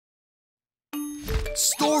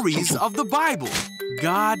Stories of the Bible.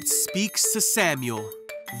 God speaks to Samuel.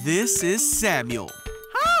 This is Samuel.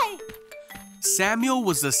 Hi! Samuel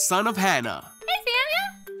was the son of Hannah. Hey,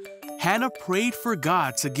 Samuel! Hannah prayed for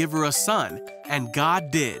God to give her a son, and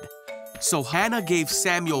God did. So Hannah gave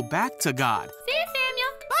Samuel back to God. See you,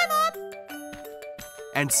 Samuel. Bye, Mom.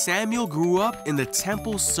 And Samuel grew up in the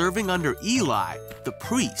temple serving under Eli, the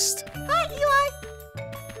priest. Hi, Eli.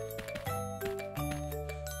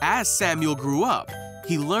 As Samuel grew up,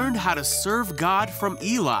 he learned how to serve God from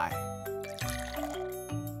Eli.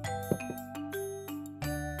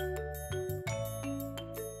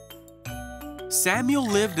 Samuel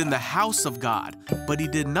lived in the house of God, but he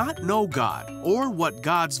did not know God or what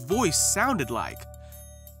God's voice sounded like.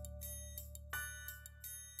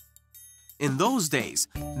 In those days,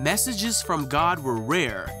 messages from God were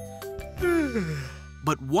rare.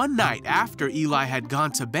 But one night after Eli had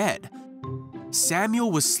gone to bed,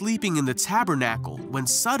 Samuel was sleeping in the tabernacle when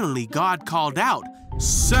suddenly God called out,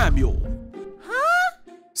 "Samuel!" Huh?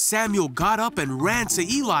 Samuel got up and ran to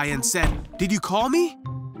Eli and said, "Did you call me?"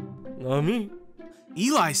 Me?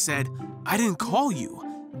 Eli said, "I didn't call you.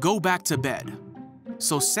 Go back to bed."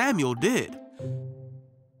 So Samuel did.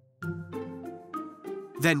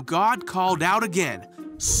 Then God called out again,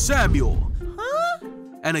 "Samuel!" Huh?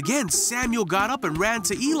 And again Samuel got up and ran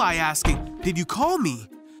to Eli asking, "Did you call me?"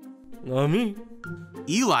 Me?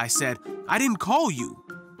 Eli said, "I didn't call you.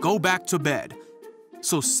 Go back to bed."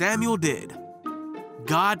 So Samuel did.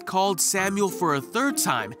 God called Samuel for a third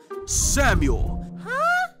time, "Samuel!"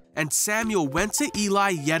 Huh? And Samuel went to Eli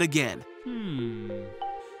yet again.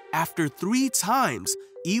 After 3 times,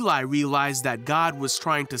 Eli realized that God was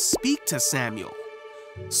trying to speak to Samuel.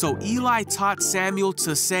 So Eli taught Samuel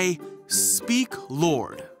to say, "Speak,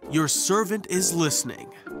 Lord, your servant is listening."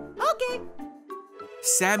 Okay.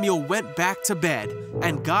 Samuel went back to bed,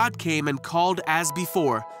 and God came and called as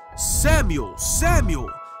before, "Samuel, Samuel!"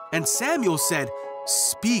 And Samuel said,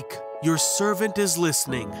 "Speak, your servant is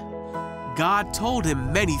listening." God told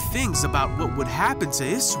him many things about what would happen to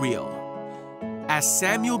Israel. As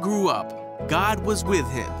Samuel grew up, God was with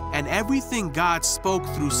him, and everything God spoke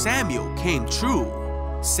through Samuel came true.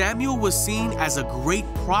 Samuel was seen as a great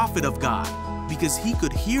prophet of God because he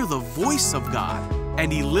could hear the voice of God,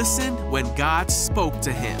 and he listened when God spoke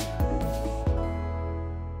to him.